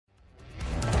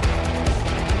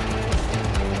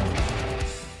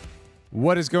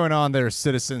What is going on there,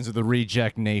 citizens of the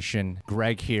Reject Nation?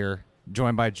 Greg here,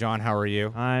 joined by John. How are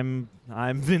you?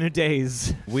 I'm in a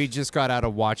daze. We just got out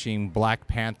of watching Black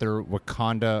Panther: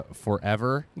 Wakanda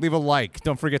Forever. Leave a like.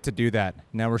 Don't forget to do that.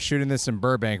 Now we're shooting this in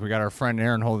Burbank. We got our friend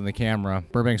Aaron holding the camera.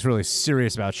 Burbank's really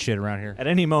serious about shit around here. At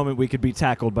any moment, we could be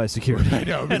tackled by security. I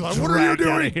know. Be like, what are you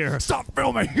doing here? Stop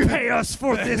filming. Pay us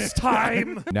for this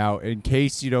time. Now, in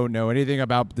case you don't know anything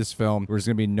about this film, there's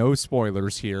going to be no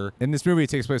spoilers here. In this movie, it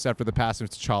takes place after the passing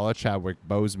of T'Challa, Chadwick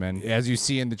Boseman. As you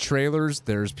see in the trailers,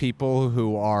 there's people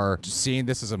who are seeing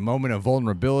this as a moment of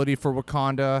vulnerability for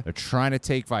Wakanda. They're trying to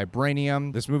take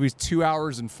vibranium. This movie's 2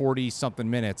 hours and 40-something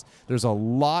minutes. There's a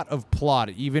lot of plot,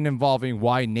 even involving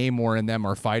why Namor and them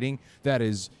are fighting, that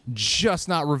is just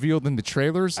not revealed in the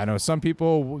trailers. I know some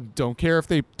people don't care if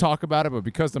they talk about it, but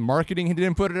because the marketing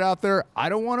didn't put it out there, I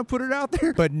don't want to put it out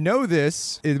there. But know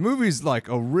this, the movie's like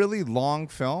a really long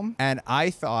film, and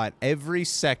I thought every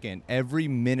second, every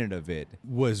minute of it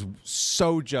was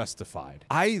so justified.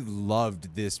 I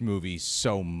loved this movie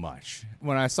so much.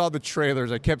 When I saw the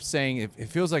trailers, I kept saying it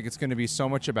feels like it's going to be so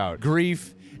much about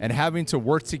grief and having to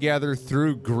work together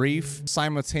through grief,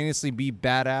 simultaneously be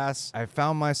badass. I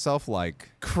found myself like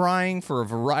crying for a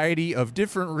variety of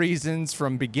different reasons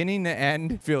from beginning to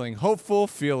end, feeling hopeful,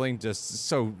 feeling just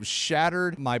so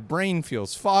shattered. My brain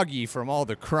feels foggy from all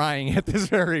the crying at this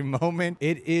very moment.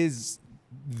 It is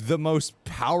the most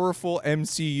powerful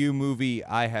MCU movie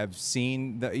I have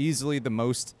seen, easily the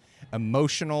most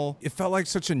emotional. It felt like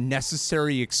such a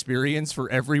necessary experience for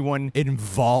everyone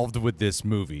involved with this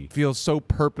movie. It feels so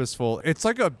purposeful. It's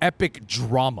like an epic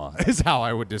drama is how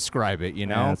I would describe it, you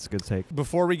know? Yeah, that's a good take.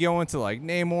 Before we go into like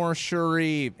Namor,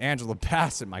 Shuri, Angela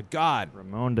Bassett, my God.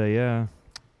 Ramonda, yeah.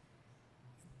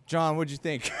 John, what'd you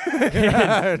think?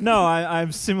 No,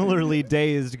 I'm similarly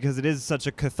dazed because it is such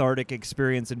a cathartic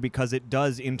experience and because it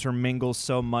does intermingle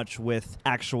so much with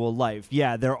actual life.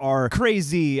 Yeah, there are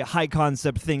crazy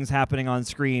high-concept things happening on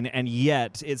screen, and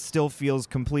yet it still feels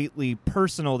completely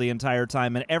personal the entire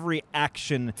time, and every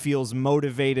action feels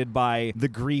motivated by the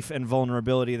grief and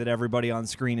vulnerability that everybody on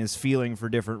screen is feeling for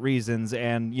different reasons.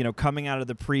 And, you know, coming out of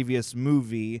the previous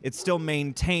movie, it still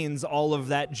maintains all of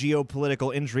that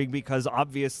geopolitical intrigue because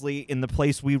obviously in the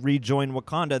place we rejoin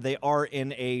Wakanda, they are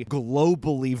in a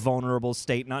globally vulnerable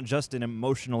state, not just an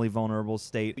emotionally vulnerable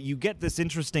state. You get this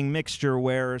interesting mixture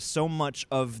where so much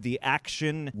of the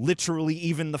action, literally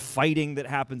even the fighting that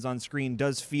happens on screen,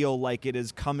 does feel like it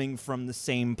is coming from the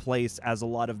same place as a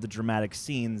lot of the dramatic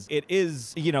scenes. It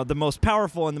is, you know, the most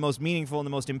powerful and the most meaningful and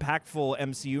the most impactful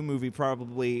MCU movie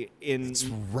probably in... It's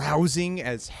rousing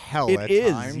as hell at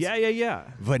times. Yeah.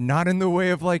 But not in the way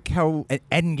of like how an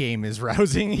Endgame is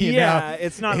rousing. You yeah, know?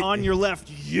 It's not on your left,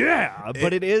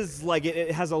 but it is like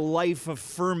it has a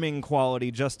life-affirming quality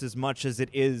just as much as it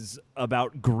is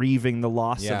about grieving the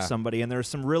loss of somebody. And there's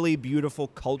some really beautiful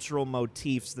cultural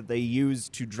motifs that they use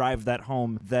to drive that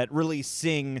home that really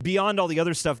sing beyond all the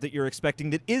other stuff that you're expecting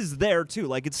that is there too.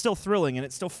 Like, it's still thrilling and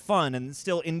it's still fun and it's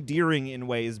still endearing in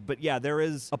ways. But yeah, there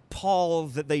is a pall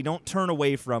that they don't turn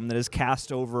away from that is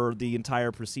cast over the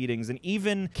entire proceedings. And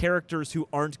even characters who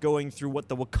aren't going through what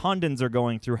the Wakandans are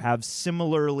going through have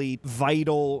similarly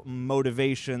vital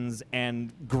motivations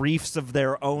and griefs of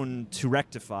their own to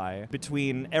rectify.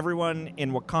 Between everyone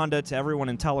in Wakanda to everyone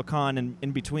in Talokan and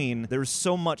in between, there's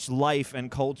so much life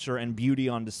and culture and beauty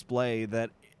on display that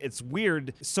it's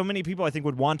weird. So many people, I think,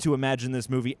 would want to imagine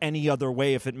this movie any other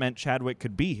way if it meant Chadwick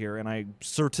could be here, and I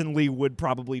certainly would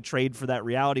probably trade for that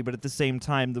reality, but at the same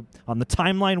time, on the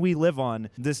timeline we live on,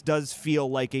 this does feel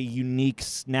like a unique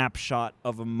snapshot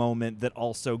of a moment that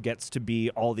also gets to be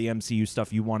all the MCU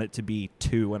stuff you want it to be,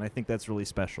 too, and I think that's really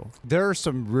special. There are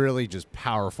some really just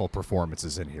powerful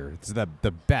performances in here. It's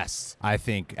the best, I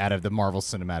think, out of the Marvel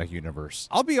Cinematic Universe.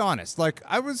 I'll be honest, like,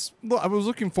 I was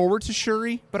looking forward to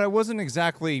Shuri, but I wasn't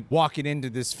exactly walking into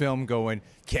this film going,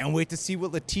 can't wait to see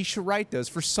what Letitia Wright does.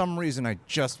 For some reason, I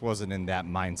just wasn't in that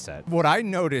mindset. What I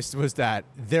noticed was that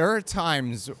there are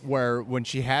times where when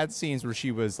she had scenes where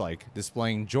she was like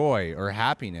displaying joy or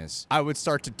happiness, I would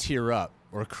start to tear up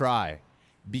or cry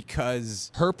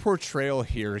because her portrayal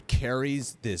here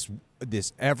carries this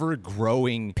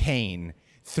ever-growing pain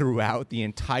throughout the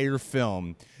entire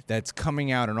film that's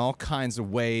coming out in all kinds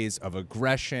of ways of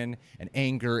aggression and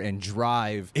anger and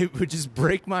drive. It would just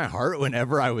break my heart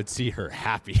whenever I would see her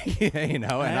happy, you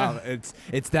know? And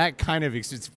it's that kind of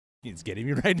experience. It's getting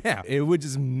me right now. It would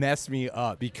just mess me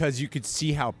up because you could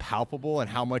see how palpable and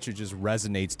how much it just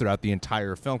resonates throughout the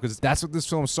entire film, because that's what this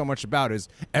film is so much about, is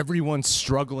everyone's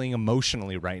struggling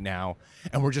emotionally right now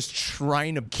and we're just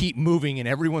trying to keep moving and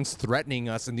everyone's threatening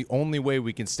us, and the only way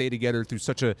we can stay together through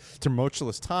such a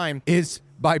tumultuous time is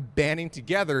by banding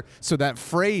together. So that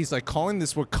phrase, like calling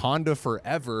this Wakanda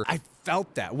forever, I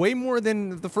felt that way more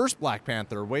than the first Black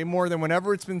Panther, way more than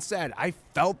whenever it's been said. I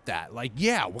felt that. Like,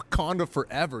 yeah, Wakanda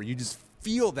forever. You just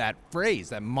feel that phrase,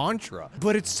 that mantra.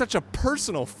 But it's such a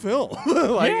personal film.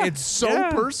 It's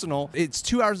so personal. It's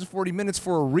 2 hours and 40 minutes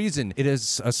for a reason. It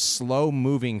is a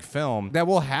slow-moving film that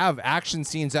will have action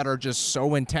scenes that are just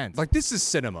so intense. Like, this is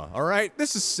cinema, all right?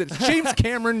 This is James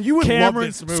Cameron. You would love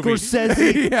this movie.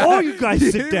 Scorsese. Oh, you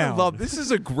guys sit down. This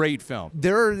is a great film.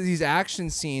 There are these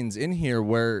action scenes in here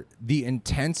where the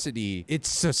intensity, it's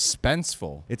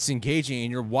suspenseful. It's engaging,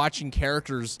 and you're watching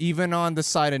characters, even on the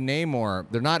side of Namor,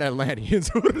 they're not Atlanteans.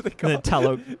 What are they called?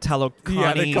 Talokani.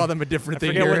 Yeah, they call them a different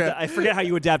thing here. I forget how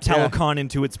you adapt Talokan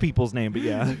into its people's name, but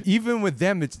yeah. Even with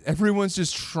them, everyone's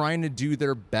just trying to do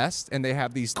their best, and they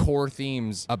have these core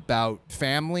themes about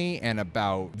family and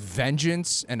about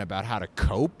vengeance and about how to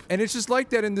cope. And it's just like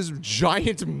that in this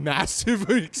giant, massive,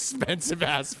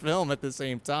 expensive-ass film at the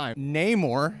same time.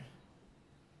 Namor,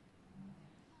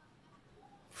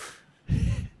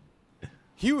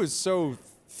 he was so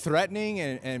threatening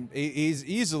and is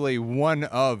easily one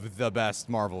of the best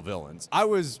Marvel villains. I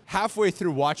was halfway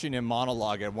through watching him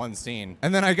monologue at one scene,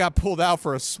 and then I got pulled out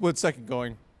for a split second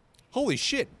going, holy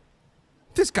shit,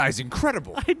 this guy's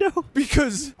incredible. I know.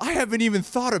 Because I haven't even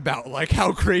thought about like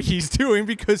how great he's doing,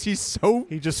 because he's so...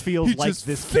 He just feels like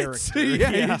this character.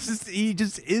 Yeah. He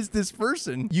just is this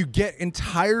person. You get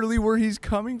entirely where he's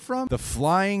coming from. The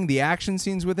flying, the action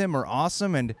scenes with him are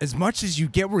awesome, and as much as you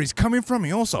get where he's coming from,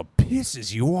 he also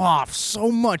pisses you off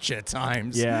so much at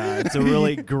times. Yeah, it's a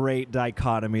really great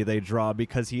dichotomy they draw,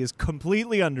 because he is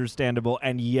completely understandable,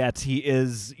 and yet he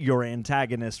is your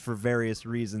antagonist for various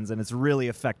reasons, and it's really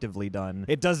effectively done.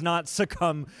 It does not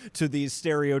succumb to the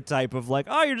stereotype of like,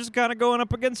 oh, you're just kind of going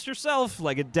up against yourself.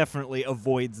 Like, it definitely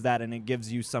avoids that, and it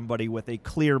gives you somebody with a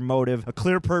clear motive, a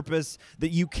clear purpose that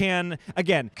you can,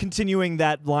 again, continuing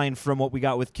that line from what we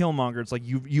got with Killmonger, it's like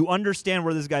you understand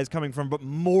where this guy's coming from, but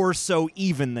more so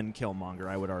even than Killmonger,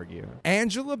 I would argue.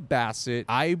 Angela Bassett,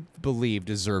 I believe,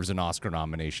 deserves an Oscar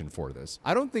nomination for this.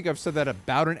 I don't think I've said that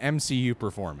about an MCU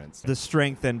performance. The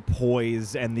strength and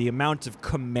poise and the amount of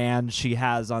command she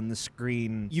has on the screen.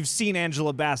 You've seen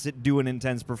Angela Bassett do an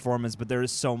intense performance, but there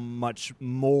is so much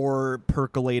more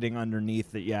percolating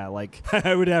underneath that, yeah, like,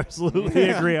 I would absolutely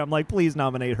agree. I'm like, please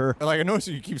nominate her. Like, I know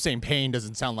you keep saying pain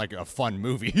doesn't sound like a fun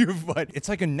movie, but it's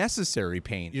like a necessary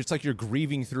pain. It's like you're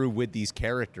grieving through with these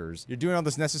characters. You're doing all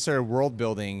this necessary world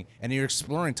building, and you're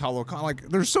exploring Talokan. Like,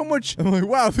 there's so much. I'm like,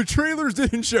 wow, the trailers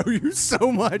didn't show you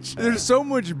so much. There's so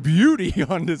much beauty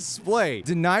on display.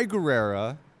 Denai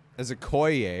Guerrera as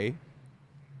Okoye,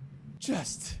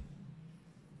 just,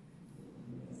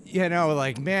 you know,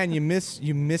 like, man, you miss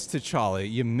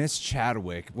T'Challa, you miss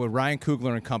Chadwick. What Ryan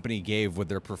Coogler and company gave with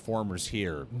their performers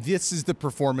here, this is the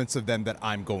performance of them that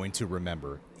I'm going to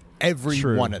remember. Every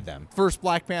one of them. First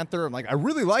Black Panther, I'm like, I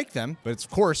really like them, but it's,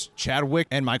 of course, Chadwick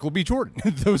and Michael B. Jordan.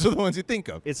 Those are the ones you think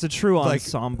of. It's a true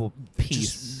ensemble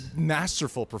piece.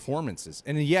 Masterful performances.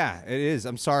 And yeah, it is.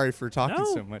 I'm sorry for talking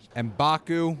so much. And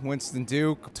Baku, Winston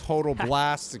Duke, total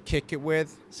blast to kick it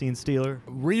with. Scene stealer.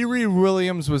 Riri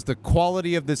Williams was the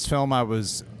quality of this film I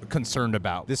was concerned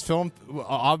about. This film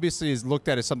obviously is looked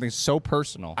at as something so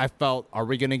personal. I felt, are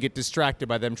we going to get distracted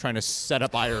by them trying to set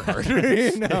up Ironheart?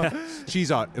 You know?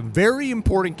 She's a very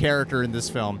important character in this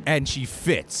film, and she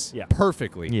fits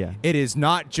perfectly. Yeah. It is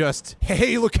not just,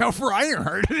 hey, look out for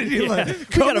Ironheart.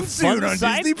 Coming soon on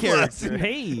Disney Plus.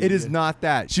 Hey. It is not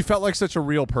that. She felt like such a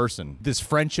real person. This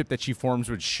friendship that she forms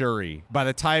with Shuri. By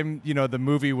the time, you know, the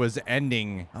movie was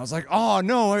ending, I was like, oh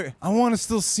no, I want to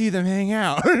still see them hang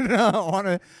out.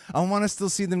 I want to still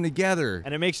see them together.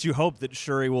 And it makes you hope that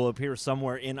Shuri will appear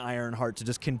somewhere in Ironheart to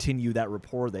just continue that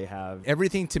rapport they have.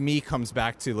 Everything to me comes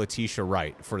back to Letitia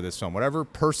Wright for this film. Whatever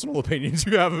personal opinions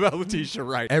you have about Letitia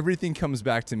Wright, everything comes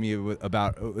back to me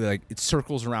about, like, it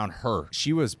circles around her.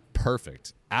 She was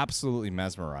perfect. Absolutely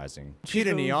mesmerizing.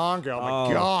 Cheetah Nyong'o, oh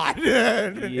my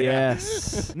God.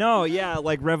 Yes. No, yeah,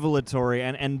 like revelatory.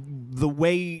 And the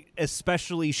way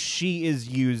especially she is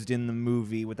used in the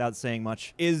movie, without saying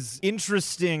much, is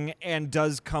interesting and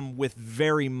does come with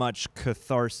very much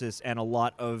catharsis and a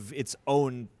lot of its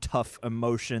own tough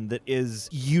emotion that is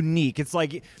unique. It's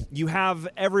like you have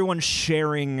everyone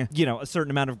sharing, you know, a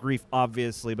certain amount of grief,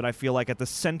 obviously, but I feel like at the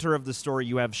center of the story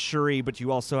you have Shuri, but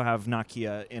you also have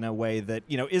Nakia in a way that,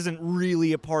 you know, isn't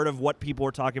really a part of what people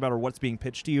are talking about or what's being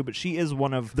pitched to you, but she is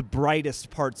one of the brightest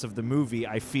parts of the movie,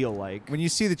 I feel like. When you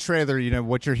see the trailer, you know,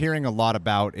 what you're hearing a lot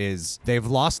about is they've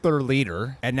lost their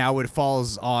leader, and now it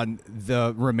falls on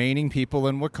the remaining people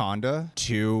in Wakanda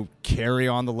to carry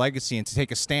on the legacy and to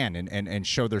take a stand and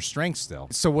show their strength still.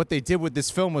 So what they did with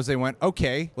this film was they went,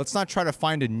 okay, let's not try to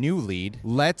find a new lead.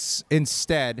 Let's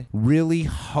instead really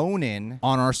hone in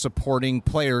on our supporting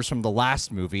players from the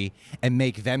last movie and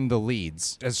make them the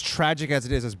leads. As tragic as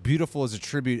it is, as beautiful as a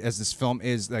tribute as this film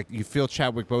is, like, you feel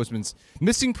Chadwick Boseman's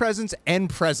missing presence and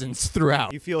presence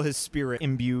throughout. You feel his spirit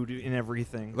imbued in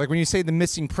everything. Like when you say the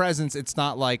missing presence, it's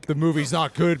not like the movie's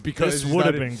not good because this would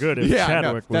have been good if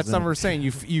Chadwick was that's in not it. what we're saying.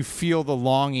 You feel the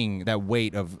longing, that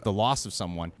weight of the loss of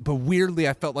someone. But weirdly,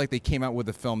 I felt like they came out with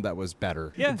a film that was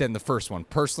better than the first one.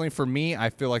 Personally, for me, I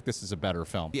feel like this is a better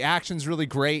film. The action's really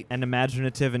great. And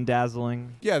imaginative and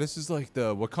dazzling. Yeah, this is like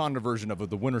the Wakanda version of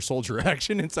the Winter Soldier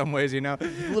action in some ways, you know? A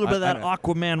little bit of that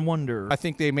Aquaman wonder. I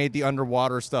think they made the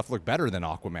underwater stuff look better than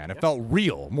Aquaman. It felt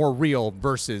real, more real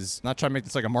versus, not trying to make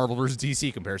this like a Marvel versus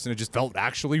DC comparison, it just felt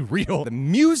actually real. The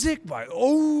music,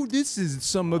 this is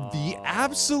some of the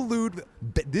absolute,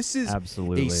 this is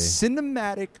Absolutely. a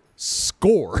cinematic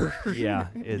score. Yeah,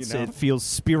 it feels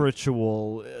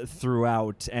spiritual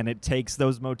throughout, and it takes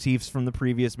those motifs from the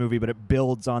previous movie, but it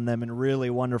builds on them in really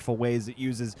wonderful ways. It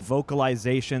uses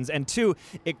vocalizations, and two,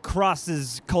 it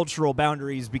crosses cultural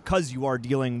boundaries because you are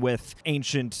dealing with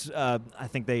ancient, I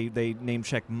think they name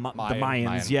check the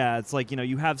Mayans. Yeah, it's like,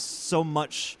 you have so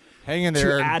much Hang in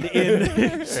there. to add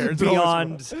in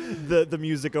beyond the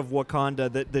music of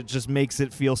Wakanda that just makes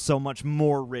it feel so much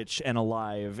more rich and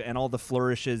alive, and all the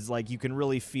flourishes, like you can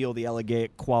really feel the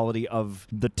elegant quality of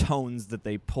the tones that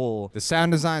they pull. The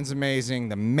sound design's amazing.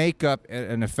 The makeup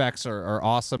and effects are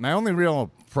awesome. My only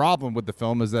real problem with the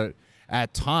film is that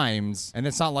at times, and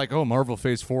it's not like, oh, Marvel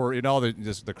Phase 4,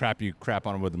 the crap you crap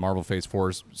on with the Marvel Phase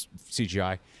 4's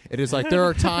CGI. It is like there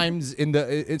are times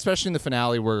especially in the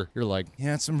finale, where you're like,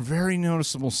 yeah, it's some very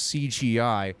noticeable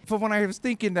CGI. But when I was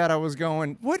thinking that, I was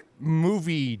going, what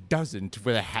movie doesn't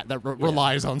with a hat that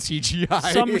relies on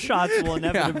CGI? Some shots will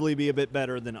inevitably be a bit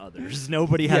better than others.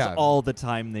 Nobody has all the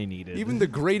time they needed. Even the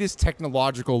greatest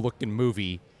technological looking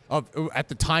movie, at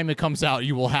the time it comes out,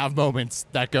 you will have moments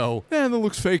that go, that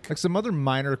looks fake. Like some other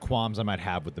minor qualms I might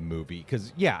have with the movie,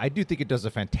 because I do think it does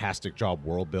a fantastic job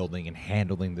world building and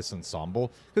handling this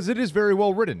ensemble, because it is very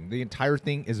well written. The entire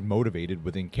thing is motivated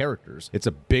within characters. It's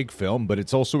a big film, but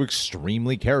it's also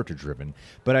extremely character driven.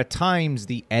 But at times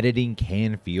the editing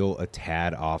can feel a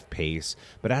tad off pace.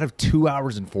 But out of 2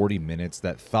 hours and 40 minutes,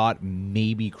 that thought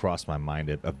maybe crossed my mind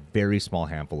a very small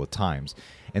handful of times.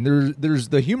 And there's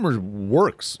the humor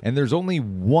works, and there's only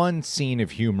one scene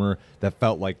of humor that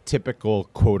felt like typical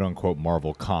quote-unquote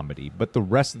Marvel comedy, but the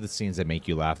rest of the scenes that make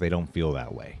you laugh, they don't feel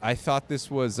that way. I thought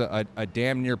this was a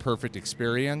damn near perfect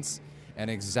experience, and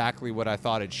exactly what I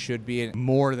thought it should be, and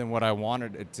more than what I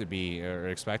wanted it to be or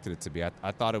expected it to be.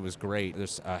 I thought it was great.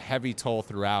 There's a heavy toll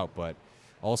throughout, but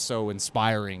also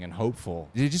inspiring and hopeful.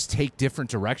 They just take different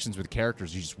directions with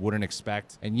characters you just wouldn't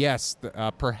expect. And yes,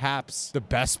 perhaps the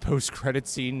best post-credit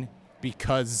scene,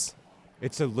 because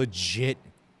it's a legit,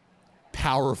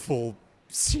 powerful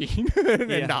scene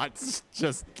and not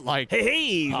just like,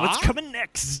 hey, what's coming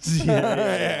next?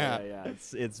 Yeah.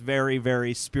 It's very,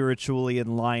 very spiritually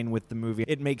in line with the movie.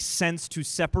 It makes sense to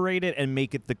separate it and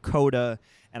make it the coda,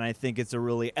 and I think it's a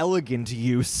really elegant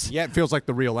use. Yeah, it feels like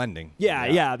the real ending.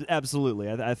 Yeah,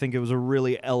 absolutely. I think it was a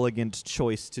really elegant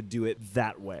choice to do it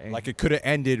that way. Like it could have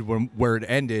ended where it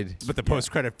ended, but the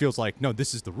post-credit feels like, no,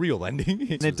 this is the real ending.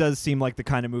 And it does seem like the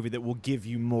kind of movie that will give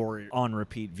you more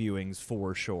on-repeat viewings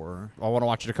for sure. I want to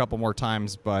watch it a couple more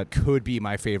times, but could be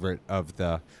my favorite of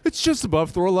the... It's just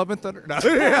above Thor: Love and Thunder. No.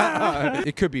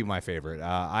 It could be my favorite.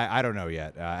 I don't know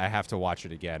yet. I have to watch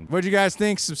it again. What do you guys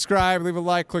think? Subscribe, leave a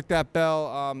like, click that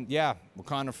bell.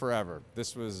 Wakanda forever.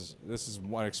 This is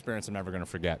one experience I'm never going to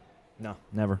forget. No,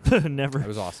 never. Never. It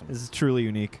was awesome. This is truly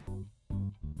unique.